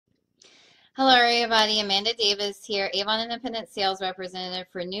Hello, everybody. Amanda Davis here, Avon Independent Sales Representative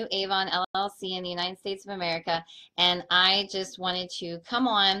for New Avon LLC in the United States of America. And I just wanted to come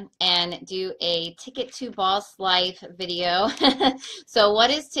on and do a Ticket to Boss Life video. So what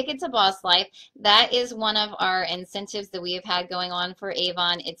is Ticket to Boss Life? That is one of our incentives that we have had going on for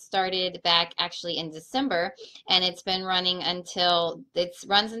Avon. It started back actually in December, and it's been running until, it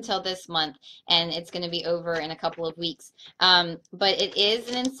runs until this month, and it's going to be over in a couple of weeks. But it is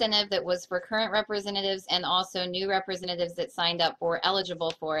an incentive that was for current representatives and also new representatives that signed up or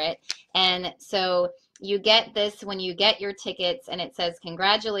eligible for it. And so you get this when you get your tickets, and it says,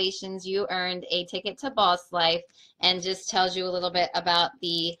 congratulations, you earned a ticket to Boss Life, and just tells you a little bit about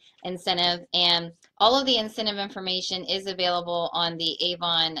the incentive. And all of the incentive information is available on the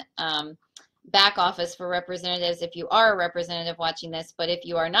Avon back office for representatives if you are a representative watching this. But if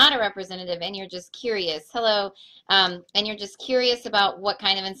you are not a representative and you're just curious, hello, and you're just curious about what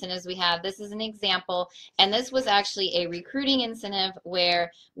kind of incentives we have, this is an example. And this was actually a recruiting incentive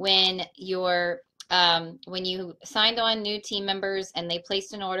where when you signed on new team members and they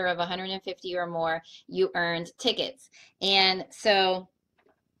placed an order of 150 or more, you earned tickets. And so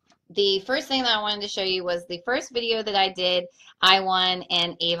the first thing that I wanted to show you was the first video that I did. I won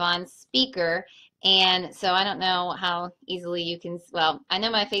an Avon speaker. And so I don't know how easily you can, well, I know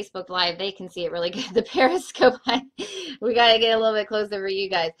my Facebook Live, they can see it really good. The Periscope, we got to get a little bit closer for you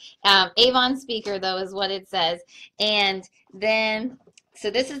guys. Avon speaker, though, is what it says. And then, so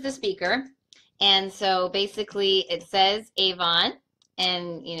this is the speaker. And so basically it says Avon.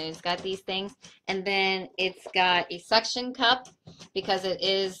 And, you know, it's got these things. And then it's got a suction cup because it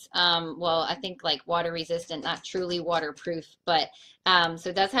is, well, I think like water resistant, not truly waterproof. But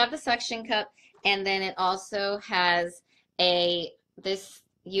so it does have the suction cup. And then it also has this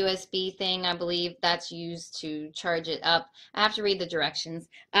USB thing, I believe, that's used to charge it up. I have to read the directions.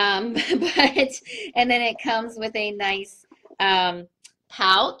 And then it comes with a nice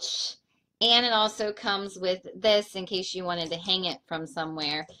pouch. And it also comes with this in case you wanted to hang it from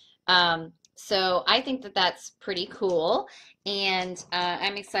somewhere. So I think that that's pretty cool. And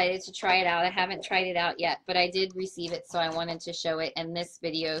I'm excited to try it out. I haven't tried it out yet, but I did receive it, so I wanted to show it in this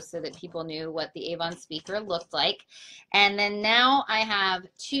video so that people knew what the Avon speaker looked like. And then now I have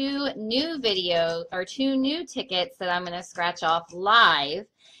two new tickets that I'm going to scratch off live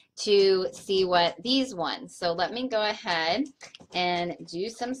to see what these won. So let me go ahead and do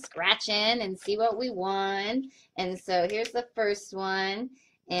some scratching and see what we won. And so here's the first one,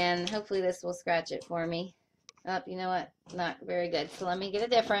 and hopefully this will scratch it for me. Oh, you know what? Not very good. So let me get a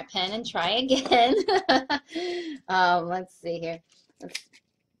different pen and try again. Let's see here.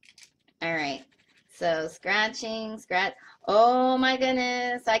 All right. So scratching, scratch. Oh my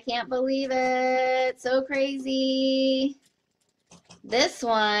goodness, I can't believe it. So crazy. This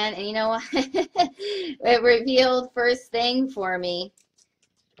one, and you know what? It revealed first thing for me.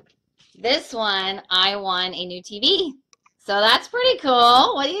 This one, I won a new TV. So that's pretty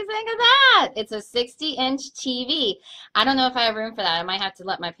cool. What do you think of that? It's a 60-inch TV. I don't know if I have room for that. I might have to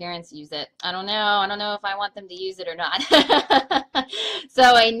let my parents use it. I don't know. I don't know if I want them to use it or not.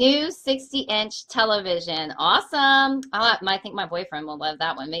 So a new 60-inch television. Awesome. I think my boyfriend will love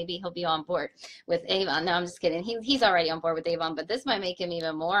that one. Maybe he'll be on board with Avon. No, I'm just kidding. He's already on board with Avon, but this might make him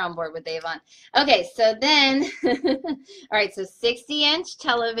even more on board with Avon. Okay, so then, all right, so 60-inch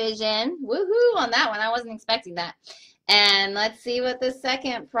television. Woohoo on that one. I wasn't expecting that. And let's see what the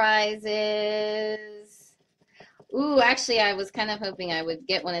second prize is. Ooh, actually, I was kind of hoping I would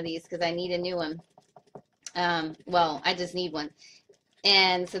get one of these because I need a new one. Well, I just need one.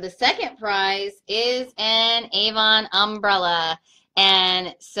 And so the second prize is an Avon umbrella.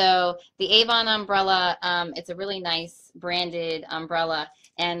 And so the Avon umbrella, it's a really nice branded umbrella.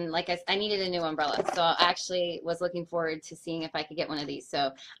 And like I needed a new umbrella. So I actually was looking forward to seeing if I could get one of these.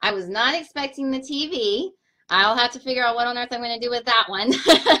 So I was not expecting the TV. I'll have to figure out what on earth I'm going to do with that one.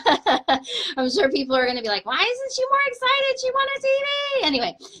 I'm sure people are going to be like, why isn't she more excited? She won a TV.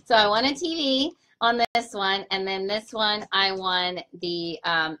 Anyway, so I won a TV on this one. And then this one, I won the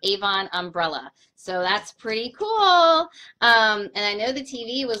Avon umbrella. So that's pretty cool. And I know the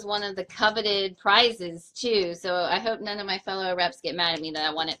TV was one of the coveted prizes too. So I hope none of my fellow reps get mad at me that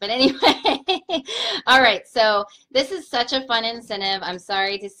I won it. But anyway, all right. So this is such a fun incentive. I'm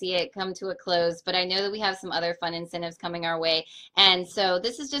sorry to see it come to a close, but I know that we have some other fun incentives coming our way. And so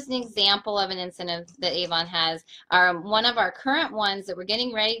this is just an example of an incentive that Avon has. One of our current ones that we're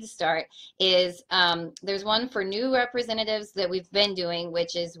getting ready to start is there's one for new representatives that we've been doing,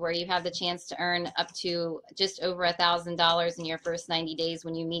 which is where you have the chance to earn up to just over $1,000 in your first 90 days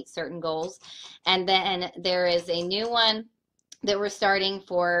when you meet certain goals. And then there is a new one that we're starting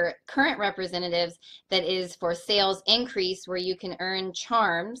for current representatives that is for sales increase, where you can earn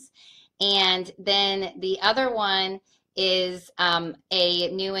charms. And then the other one is a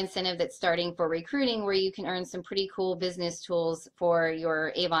new incentive that's starting for recruiting, where you can earn some pretty cool business tools for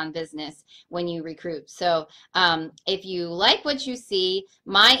your Avon business when you recruit. So if you like what you see,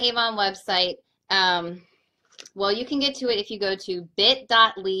 my Avon website, well, you can get to it if you go to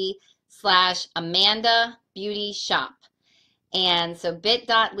bit.ly/Amanda Beauty Shop. And so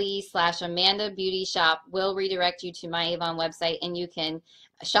bit.ly/Amanda Beauty Shop will redirect you to my Avon website, and you can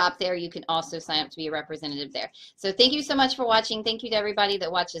shop there. You can also sign up to be a representative there. So thank you so much for watching. Thank you to everybody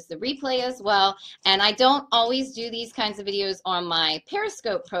that watches the replay as well. And I don't always do these kinds of videos on my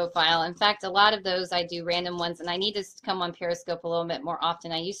Periscope profile. In fact, a lot of those I do random ones, and I need to come on Periscope a little bit more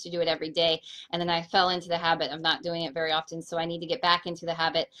often. I used to do it every day, and then I fell into the habit of not doing it very often, so I need to get back into the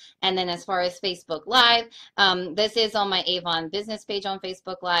habit. And then as far as Facebook Live, this is on my Avon business page on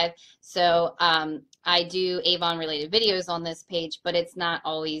Facebook Live. So I do Avon related videos on this page, but it's not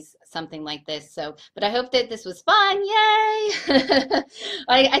always something like this. So, but I hope that this was fun. Yay!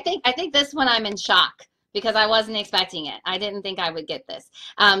 I think this one I'm in shock because I wasn't expecting it. I didn't think I would get this.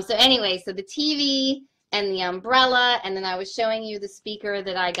 So anyway, so the TV and the umbrella, and then I was showing you the speaker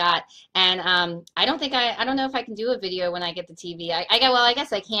that I got, and I don't know if I can do a video when I get the TV. Well, I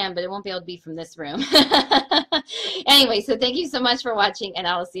guess I can, but it won't be able to be from this room. Anyway, so thank you so much for watching, and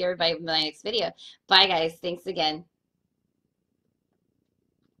I will see everybody in my next video. Bye, guys. Thanks again.